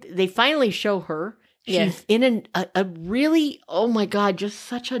 They finally show her. She's Yeah. in a really, oh my God, just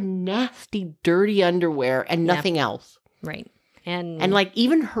such a nasty, dirty underwear and Yeah. nothing else. Right. And And like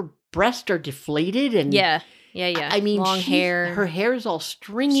even her breasts are deflated. And yeah. I mean, long hair. Her hair's all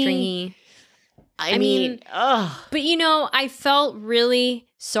stringy. stringy. I mean, ugh. But you know, I felt really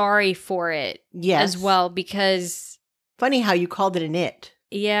sorry for it Yes. as well because Funny how you called it an it.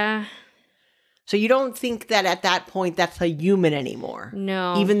 yeah, So you don't think that at that point that's a human anymore,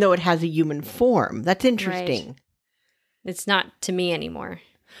 no. even though it has a human form. That's interesting. It's not to me anymore.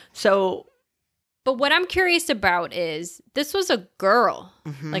 So, But what I'm curious about is this was a girl,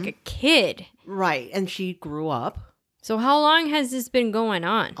 like a kid. right. And she grew up So how long has this been going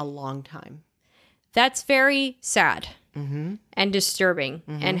on? a long time. That's very sad Mm-hmm. and disturbing.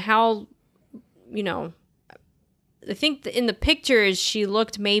 And how, you know, I think in the pictures she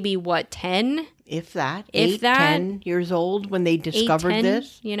looked maybe, what, 10? If that. If 8, that. 10 years old when they 8, discovered 10,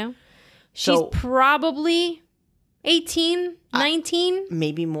 this. You know? She's So- probably 18, 19.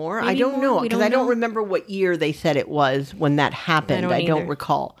 Maybe more. I Maybe don't more. know. We Because don't I don't know. remember what year they said it was when that happened. don't I don't either.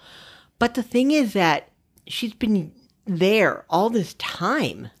 recall. But the thing is that she's been there all this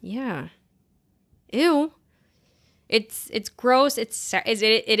time. Yeah. Ew. It's gross.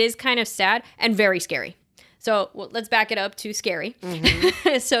 It is kind of sad and very scary. So let's back it up to scary.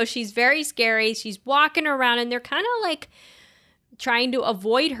 So she's very scary. She's walking around and they're kind of like trying to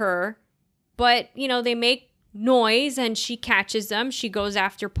avoid her. But, you know, they make noise and she catches them. She goes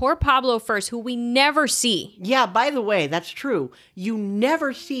after poor Pablo first, who we never see. Yeah, by the way, that's true. You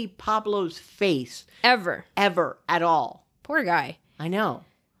never see Pablo's face Ever. ever at all. Poor guy. I know.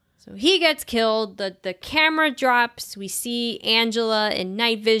 So he gets killed. The camera drops. We see Angela in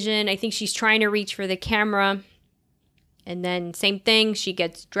night vision. I think she's trying to reach for the camera. And then same thing. She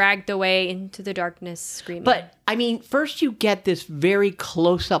gets dragged away into the darkness screaming. But, I mean, first you get this very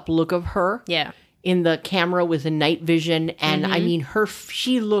close-up look of her. Yeah. In the camera with the night vision. And, I mean,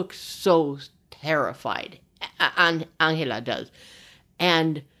 she looks so terrified. Angela does.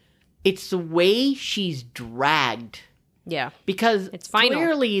 And it's the way she's dragged. Yeah. Because it's final.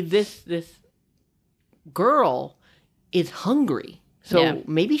 Clearly this girl is hungry. So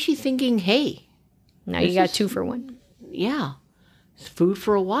maybe she's thinking, hey. Now you got 2 for 1. Yeah. It's food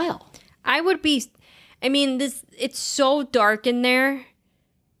for a while. It's so dark in there.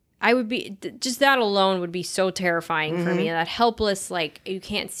 Just that alone would be so terrifying for me. That helpless, like, you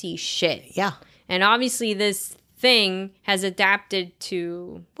can't see shit. Yeah. And obviously this thing has adapted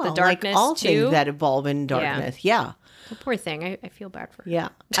to the darkness, like all too. things that evolve in darkness. Yeah. The poor thing. I feel bad for her. Yeah.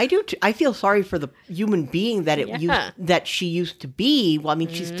 I do too. I feel sorry for the human being that she used to be. Well, I mean,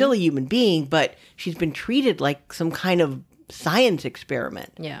 she's still a human being, but she's been treated like some kind of science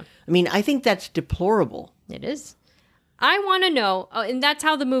experiment. Yeah. I mean, I think that's deplorable. It is. I want to know, and that's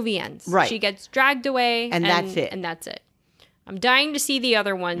how the movie ends. Right. She gets dragged away. And that's it. And that's it. I'm dying to see the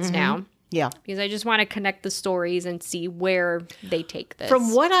other ones now. Yeah. Because I just want to connect the stories and see where they take this.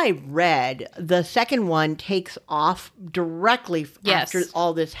 From what I read, the second one takes off directly after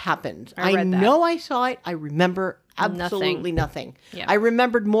all this happens. I read that. know I saw it. I remember absolutely nothing. Yeah. I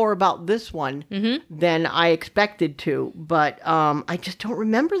remembered more about this one than I expected to, but I just don't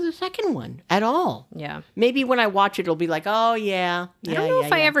remember the second one at all. Yeah. Maybe when I watch it, it'll be like, oh, yeah. I don't know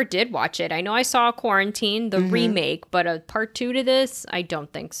if I ever did watch it. I know I saw Quarantine, the remake, but a part 2 to this, I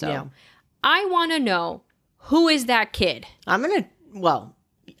don't think so. Yeah. I want to know, who is that kid?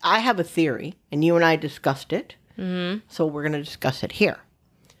 I have a theory, and you and I discussed it, so we're going to discuss it here.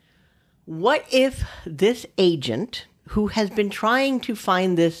 What if this agent, who has been trying to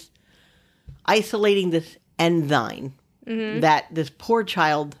find isolating this enzyme that this poor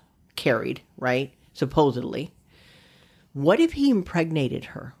child carried, right, supposedly, what if he impregnated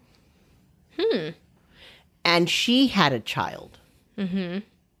her? And she had a child?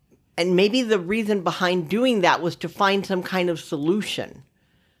 And maybe the reason behind doing that was to find some kind of solution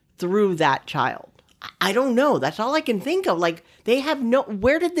through that child. I don't know. That's all I can think of. Like,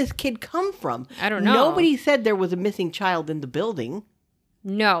 where did this kid come from? I don't know. Nobody said there was a missing child in the building.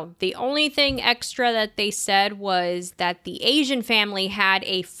 No. The only thing extra that they said was that the Asian family had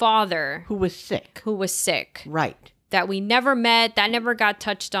a father Who was sick. Right. That we never met, that never got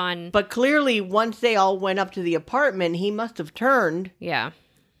touched on. But clearly, once they all went up to the apartment, he must have turned. Yeah.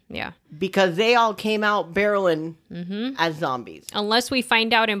 Yeah. Because they all came out barreling as zombies. Unless we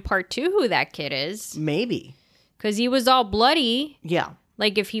find out in part 2 who that kid is. Maybe. Because he was all bloody. Yeah.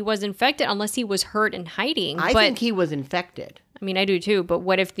 Like, if he was infected, unless he was hurt and hiding. I think he was infected. I mean, I do too. But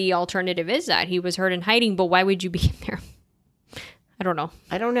what if the alternative is that he was hurt and hiding? But why would you be in there? I don't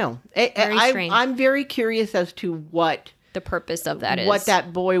know. Very strange. I'm very curious as to what the purpose of that is. What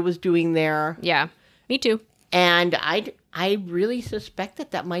that boy was doing there. Yeah. Me too. And I really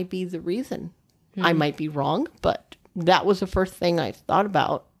suspect that might be the reason. I might be wrong, but that was the first thing I thought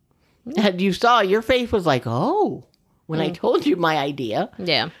about. And you saw, your face was like, oh, when I told you my idea.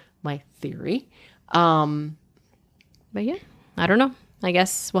 Yeah. My theory. But yeah, I don't know. I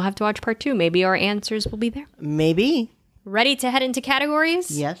guess we'll have to watch part 2. Maybe our answers will be there. Maybe. Ready to head into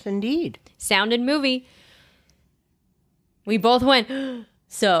categories? Yes, indeed. Sound and movie. We both went...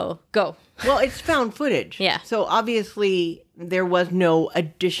 So, go. Well, it's found footage. Yeah. So, obviously, there was no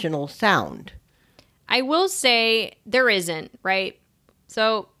additional sound. I will say there isn't, right?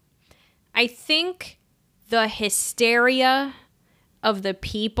 So, I think the hysteria of the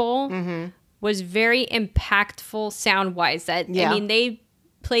people was very impactful sound-wise. I mean, they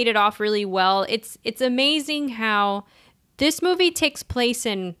played it off really well. It's amazing how this movie takes place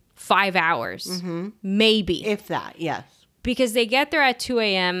in 5 hours. Maybe. If that, yes. Because they get there at 2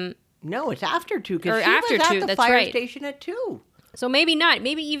 a.m. No, it's after 2. Because Or she after was 2, at the that's fire right. station at 2. So maybe not.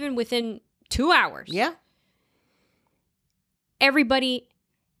 Maybe even within 2 hours. Yeah. Everybody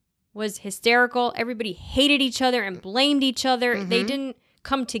was hysterical. Everybody hated each other and blamed each other. They didn't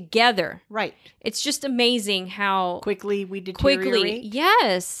come together. Right. It's just amazing how quickly we deteriorate.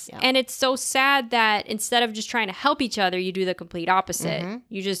 Yes. Yeah. And it's so sad that instead of just trying to help each other, you do the complete opposite.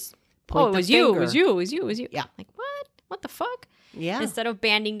 You just, Point it the was you, it finger. was you, it was you, it was you. Yeah. Like, what? What the fuck? Yeah. Instead of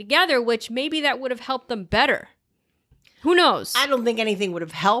banding together, which maybe that would have helped them better. Who knows? I don't think anything would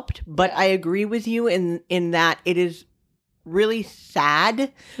have helped, but I agree with you in that it is really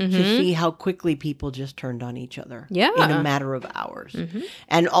sad to see how quickly people just turned on each other. Yeah. In a matter of hours.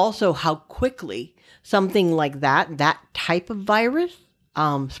 And also how quickly something like that type of virus,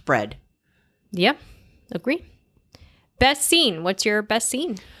 spread. Yeah. Agree. Best scene. What's your best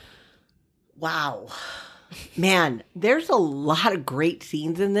scene? Wow. Man, there's a lot of great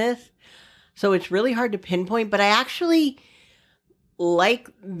scenes in this. So it's really hard to pinpoint, but I actually like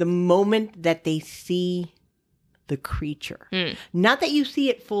the moment that they see the creature. Not that you see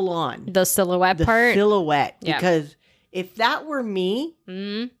it full on. The silhouette The part? silhouette. Yeah. Because if that were me,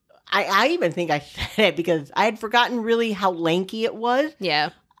 I even think I said it because I had forgotten really how lanky it was. Yeah.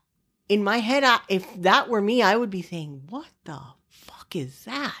 In my head, if that were me, I would be saying, what the fuck is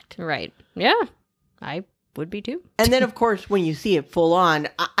that? Right. Yeah. I would be too. And then, of course, when you see it full on,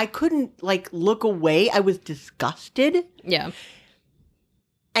 I couldn't look away. I was disgusted. Yeah.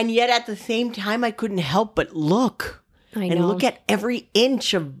 And yet at the same time, I couldn't help but look. I And know. look at every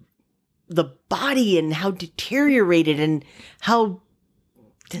inch of the body and how deteriorated and how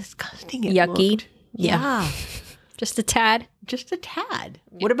disgusting it Yucky. looked. Yeah. Just a tad. Just a tad.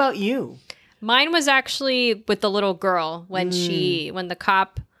 What about you? Mine was actually with the little girl when the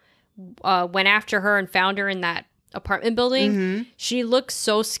cop went after her and found her in that apartment building. She looks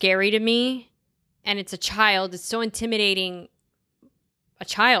so scary to me, and it's a child. It's so intimidating. A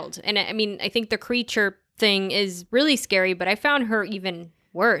child, and I mean, I think the creature thing is really scary, but I found her even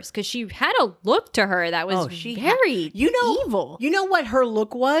worse because she had a look to her that was very evil. You know what her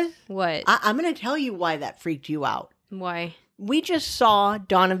look was? What? I'm going to tell you why that freaked you out. Why? We just saw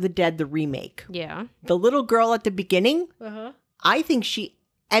Dawn of the Dead, the remake. Yeah. The little girl at the beginning, I think she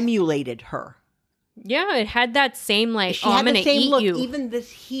emulated her. Yeah, it had that same She I'm had gonna the same eat look, you. even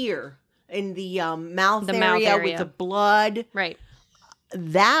this here in the mouth The area mouth area. with the blood. Right.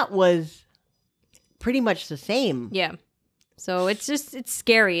 That was pretty much the same. Yeah. So it's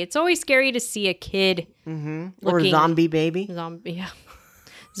scary. It's always scary to see a kid Or a zombie baby.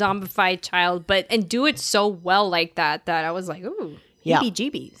 zombified child, and do it so well like that I was like, ooh,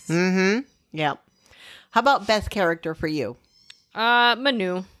 heebie-jeebies. Yeah. How about best character for you?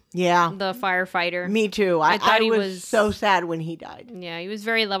 Manu, Yeah. the firefighter. Me too. I thought he was was so sad when he died. Yeah, he was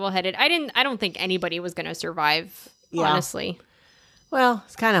very level-headed. I don't think anybody was gonna survive, honestly. Well,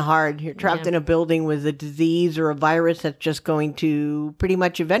 it's kind of hard. You're trapped in a building with a disease or a virus that's just going to pretty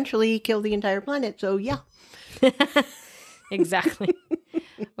much eventually kill the entire planet. So, yeah. Exactly.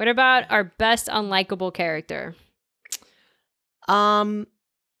 What about our best unlikable character? You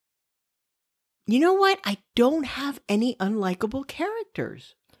know what? I don't have any unlikable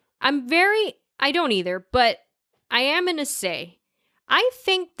characters. I don't either, but I am going to say, I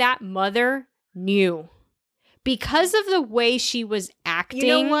think that mother knew. Because of the way she was acting. You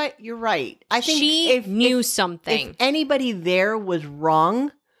know what? You're right. I think she knew something. If anybody there was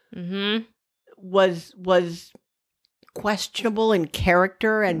wrong, was questionable in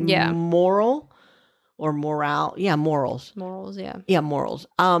character and moral or morale. Yeah, morals. Morals, yeah. Yeah, morals.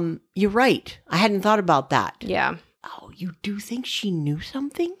 You're right. I hadn't thought about that. Yeah. Oh, you do think she knew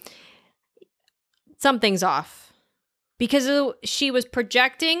something? Something's off. Because she was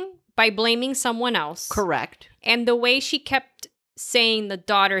projecting by blaming someone else. Correct. And the way she kept saying the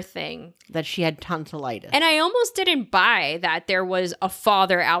daughter thing. That she had tonsillitis. And I almost didn't buy that there was a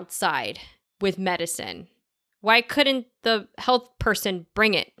father outside with medicine. Why couldn't the health person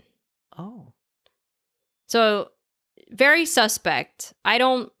bring it? Oh. So, very suspect. I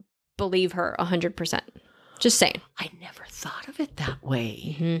don't believe her 100%. Just saying. I never thought of it that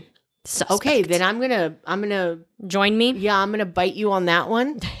way. Mm-hmm. Suspect. Okay, then I'm gonna join me. Yeah, I'm gonna bite you on that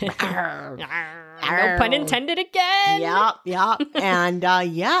one. No pun intended again. Yeah. And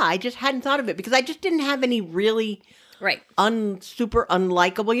I just hadn't thought of it because I just didn't have any really super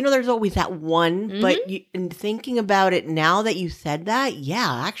unlikable. You know, there's always that one, but in thinking about it now that you said that,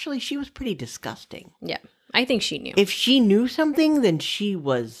 actually she was pretty disgusting. Yeah, I think she knew. If she knew something, then she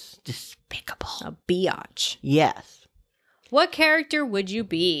was despicable. A biatch. Yes. What character would you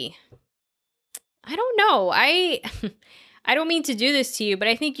be? I don't know. I don't mean to do this to you, but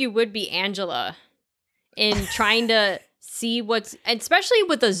I think you would be Angela in trying to see what's, especially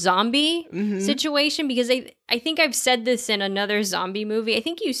with a zombie situation, because I think I've said this in another zombie movie. I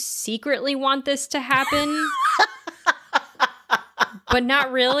think you secretly want this to happen, but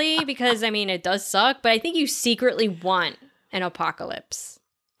not really, because I mean, it does suck, but I think you secretly want an apocalypse.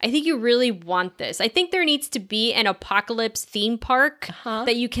 I think you really want this. I think there needs to be an apocalypse theme park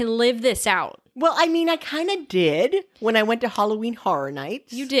that you can live this out. Well, I mean, I kind of did when I went to Halloween Horror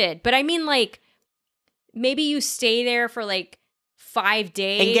Nights. You did. But I mean, like, maybe you stay there for like 5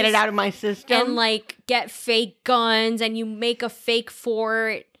 days And get it out of my system. and like get fake guns, and you make a fake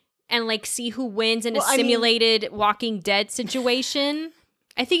fort and like see who wins in a simulated Walking Dead situation.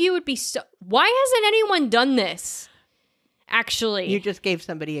 I think you would be so. Why hasn't anyone done this? Actually, you just gave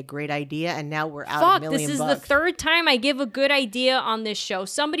somebody a great idea, and now we're out $1 million. This is the third time I give a good idea on this show.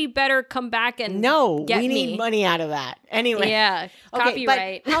 Somebody better come back and get we need money out of that. Anyway. Yeah,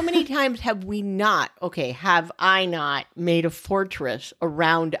 copyright. But how many times have I not made a fortress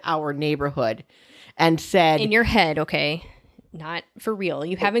around our neighborhood and said... In your head, okay. Not for real.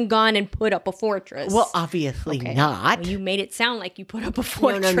 You haven't gone and put up a fortress. Well, obviously not. Well, you made it sound like you put up a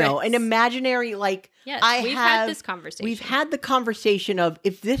fortress. No. An imaginary, like... Yes, we've had this conversation. We've had the conversation of,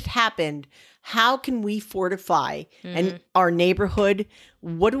 if this happened, how can we fortify and our neighborhood?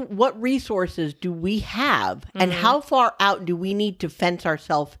 What resources do we have? And how far out do we need to fence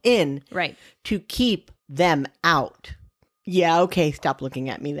ourselves in to keep them out? Yeah, okay, stop looking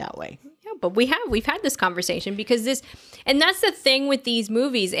at me that way. Yeah, but we've had this conversation because and that's the thing with these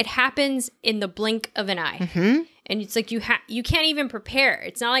movies. It happens in the blink of an eye. Mm-hmm. And it's like you can't even prepare.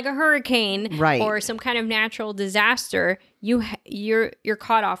 It's not like a hurricane or some kind of natural disaster. You're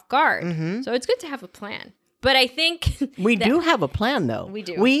caught off guard. Mm-hmm. So it's good to have a plan. But I think we do have a plan, though. We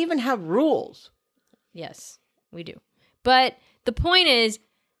do. We even have rules. Yes, we do. But the point is,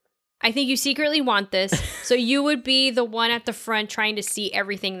 I think you secretly want this, so you would be the one at the front trying to see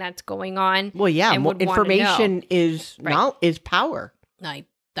everything that's going on. Well, yeah, information is power. I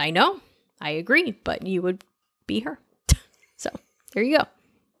know. I agree, but you would be her. So there you go.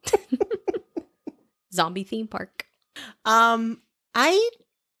 Zombie theme park. For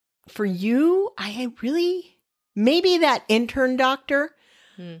you, I really maybe that intern doctor,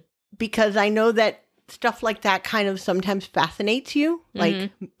 because I know that stuff like that kind of sometimes fascinates you, like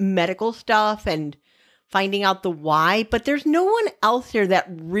medical stuff and finding out the why. But there's no one else there that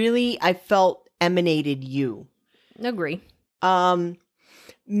really I felt emanated you. Agree.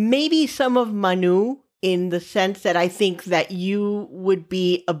 Maybe some of Manu, in the sense that I think that you would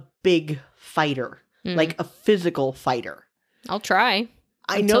be a big fighter, like a physical fighter. I'll try.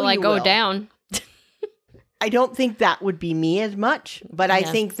 Until I go down. I don't think that would be me as much, but I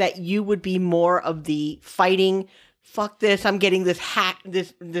think that you would be more of the fighting. Fuck this! I'm getting this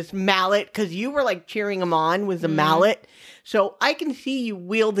this mallet, because you were like cheering him on with the mallet. So I can see you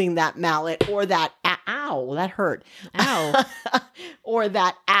wielding that mallet or that ow, that hurt. Ow. Or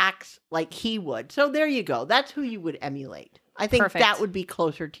that axe like he would. So there you go. That's who you would emulate. I think that would be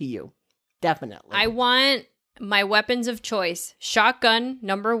closer to you. Definitely. I want my weapons of choice. Shotgun,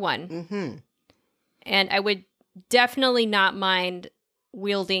 number 1. Mm-hmm. And I would definitely not mind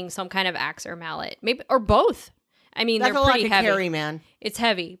wielding some kind of axe or mallet. Maybe, or both. I mean, that's they're pretty heavy. That's a lot to carry, man. It's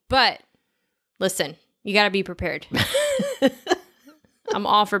heavy. But listen, you got to be prepared. I'm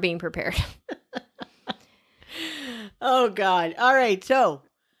all for being prepared. Oh, God. All right. So,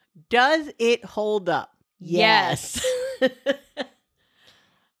 does it hold up? Yes.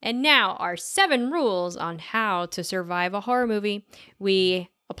 And now, our 7 rules on how to survive a horror movie. We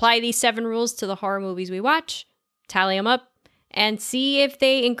apply these 7 rules to the horror movies we watch, tally them up, and see if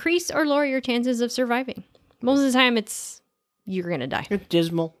they increase or lower your chances of surviving. Most of the time, you're going to die. It's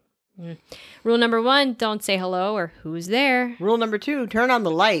dismal. Rule number 1, don't say hello or who's there. Rule number 2, turn on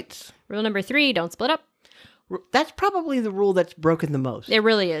the lights. Rule number 3, don't split up. That's probably the rule that's broken the most. It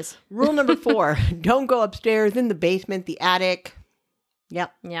really is. Rule number 4, don't go upstairs, in the basement, the attic.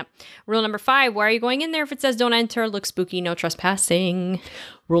 Yep. Rule number 5, why are you going in there if it says don't enter, look spooky, no trespassing?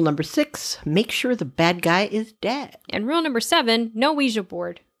 Rule number 6, make sure the bad guy is dead. And rule number 7, no Ouija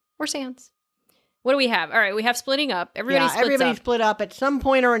board or seance. What do we have? All right, we have splitting up. Everybody split up. At some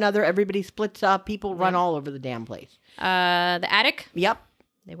point or another, everybody splits up. People run all over the damn place. The attic? Yep.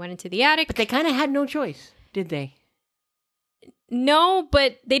 They went into the attic. But they kind of had no choice, did they? No,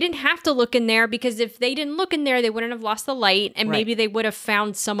 but they didn't have to look in there, because if they didn't look in there, they wouldn't have lost the light, and maybe they would have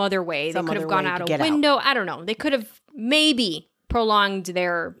found some other way. They could have gone out a window. I don't know. They could have maybe prolonged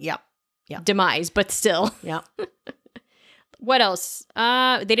their demise, but still. Yep. What else?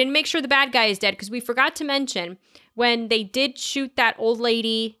 They didn't make sure the bad guy is dead, because we forgot to mention when they did shoot that old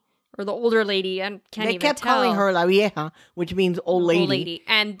lady, or the older lady. I can't even tell. They kept calling her La Vieja, which means old lady. Old lady.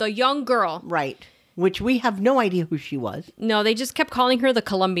 And the young girl. Right. Which we have no idea who she was. No, they just kept calling her the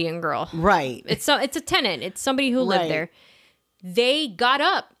Colombian girl. Right. It's a tenant. It's somebody who lived there. They got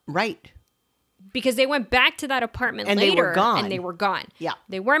up. Right. Because they went back to that apartment later. And they were gone. And they were gone. Yeah.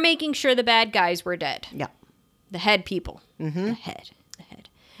 They were making sure the bad guys were dead. Yeah. The head people. Mm-hmm. The head.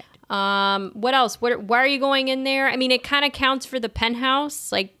 What else? Why are you going in there? I mean, it kind of counts for the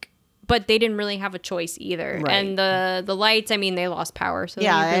penthouse, but they didn't really have a choice either. Right. And the lights, I mean, they lost power, so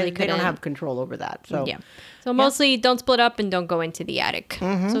Yeah, they really they don't couldn't. have control over that. So Yeah. So mostly don't split up and don't go into the attic.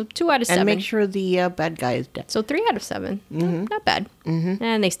 So 2 out of 7. and make sure the bad guy is dead. So 3 out of 7. Not bad.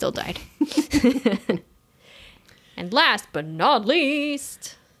 And they still died. And last but not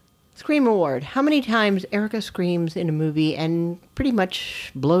least, Scream Award. How many times Erica screams in a movie and pretty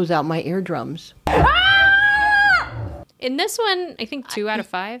much blows out my eardrums? in this one, I think 2 out of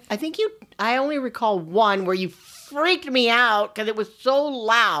 5. I think I only recall one where you freaked me out because it was so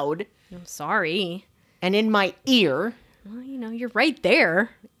loud I'm sorry. and in my ear. Well, you're right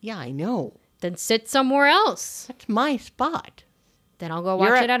there. Yeah, I know. Then sit somewhere else. That's my spot. Then I'll go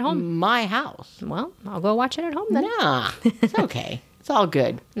You're watch it at home. My house. Well, I'll go watch it at home then. Nah, it's okay. It's all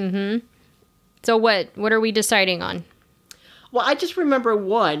good. So what are we deciding on? Well, I just remember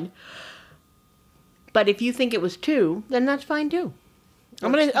one. But if you think it was 2, then that's fine too.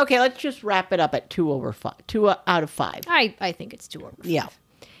 Okay, let's just wrap it up at 2 over 5. 2 out of 5. I think it's 2 over 5. Yeah.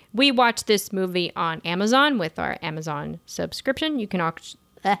 We watched this movie on Amazon with our Amazon subscription. You can also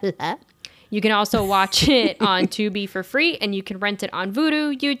watch it on Tubi for free, and you can rent it on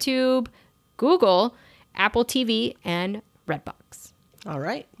Vudu, YouTube, Google, Apple TV, and Redbox. All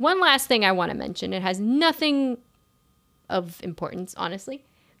right. One last thing I want to mention. It has nothing of importance, honestly.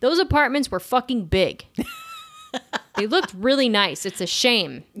 Those apartments were fucking big. They looked really nice. It's a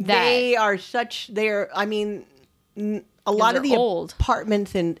shame that a lot of the old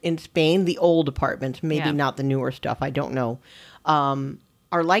apartments in Spain, the old apartments, maybe Yeah. not the newer stuff, I don't know,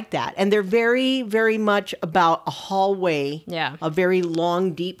 are like that. And they're very, very much about a hallway, Yeah. a very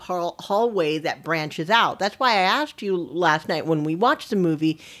long, deep hallway that branches out. That's why I asked you last night when we watched the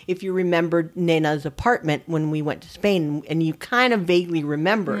movie if you remembered Nena's apartment when we went to Spain, and you kind of vaguely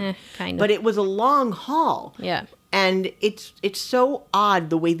remembered. Kind of. But it was a long hall. Yeah. And it's so odd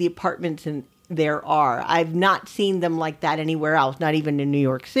the way the apartments there are. I've not seen them like that anywhere else, not even in New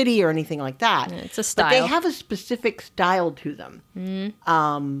York City or anything like that. Yeah, it's a But they style. have a specific style to them.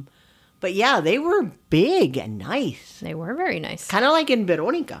 But yeah, they were big and nice. They were very nice. Kind of like in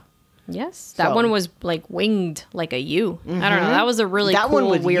Veronica. Yes. That So- one was like winged like a U. I don't know. That was a really That cool, one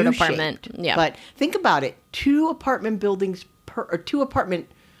was weird U-shaped. apartment. Yeah. But think about it. 2 apartment buildings or 2 apartment,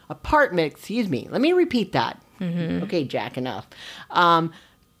 excuse me. Let me repeat that. Okay, Jack, enough.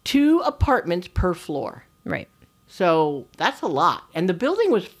 2 apartments per floor. Right. So that's a lot. And the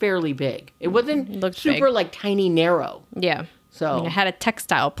building was fairly big. It wasn't Looked super big. like tiny narrow. Yeah. So I mean, it had a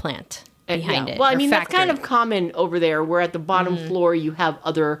textile plant behind yeah. it. Well, I or mean, that's kind factory. of common over there where at the bottom floor you have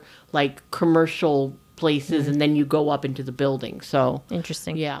other like commercial places and then you go up into the building. So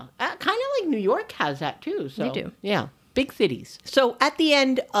Interesting. yeah, kind of like New York has that too. So They do. Yeah, big cities. So at the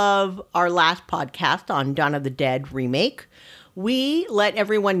end of our last podcast on Dawn of the Dead remake, we let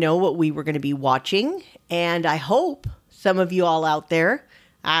everyone know what we were going to be watching, and I hope some of you all out there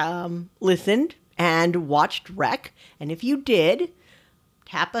listened and watched Rec. And if you did,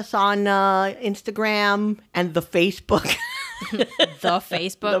 tap us on Instagram and the Facebook. The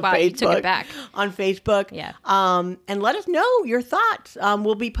Facebook. The Wow, you took Facebook, it back. on Facebook. Yeah. And let us know your thoughts.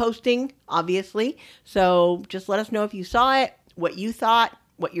 We'll be posting, obviously. So just let us know if you saw it, what you thought,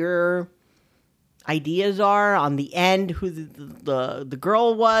 what your ideas are on the end, who the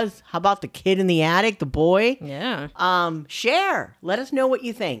girl was. How about the kid in the attic, the boy? Yeah. Share. Let us know what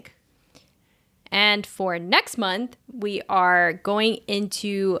you think. And for next month, we are going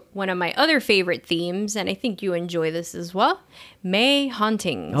into one of my other favorite themes, and I think you enjoy this as well, May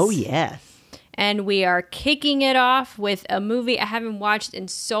hauntings. Oh, yes. And we are kicking it off with a movie I haven't watched in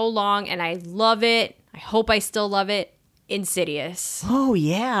so long, and I love it. I hope I still love it. Insidious. Oh,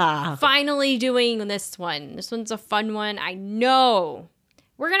 yeah. Finally doing this one. This one's a fun one. I know.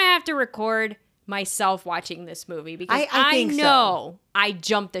 We're going to have to record myself watching this movie because I think know I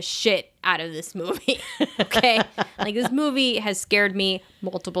jumped the shit out of this movie. Okay? Like, this movie has scared me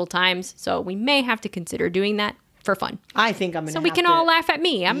multiple times, so we may have to consider doing that for fun. I think I'm going to So we can all laugh at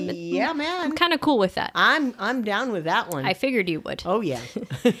me. Yeah, man. I'm kind of cool with that. I'm down with that one. I figured you would. Oh, yeah.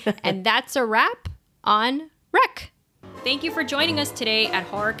 And that's a wrap on Rec. Thank you for joining us today at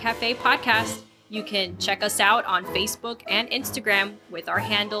Horror Cafe Podcast. You can check us out on Facebook and Instagram with our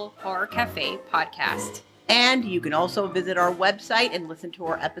handle Horror Cafe Podcast. And you can also visit our website and listen to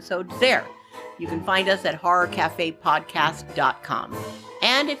our episodes there. You can find us at horrorcafepodcast.com.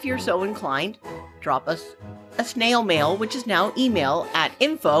 And if you're so inclined, drop us a snail mail, which is now email, at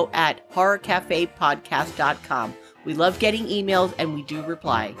info@horrorcafepodcast.com. We love getting emails and we do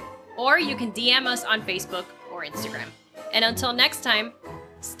reply. Or you can DM us on Facebook or Instagram. And until next time,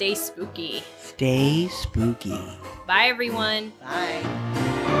 stay spooky. Stay spooky. Bye, everyone. Bye.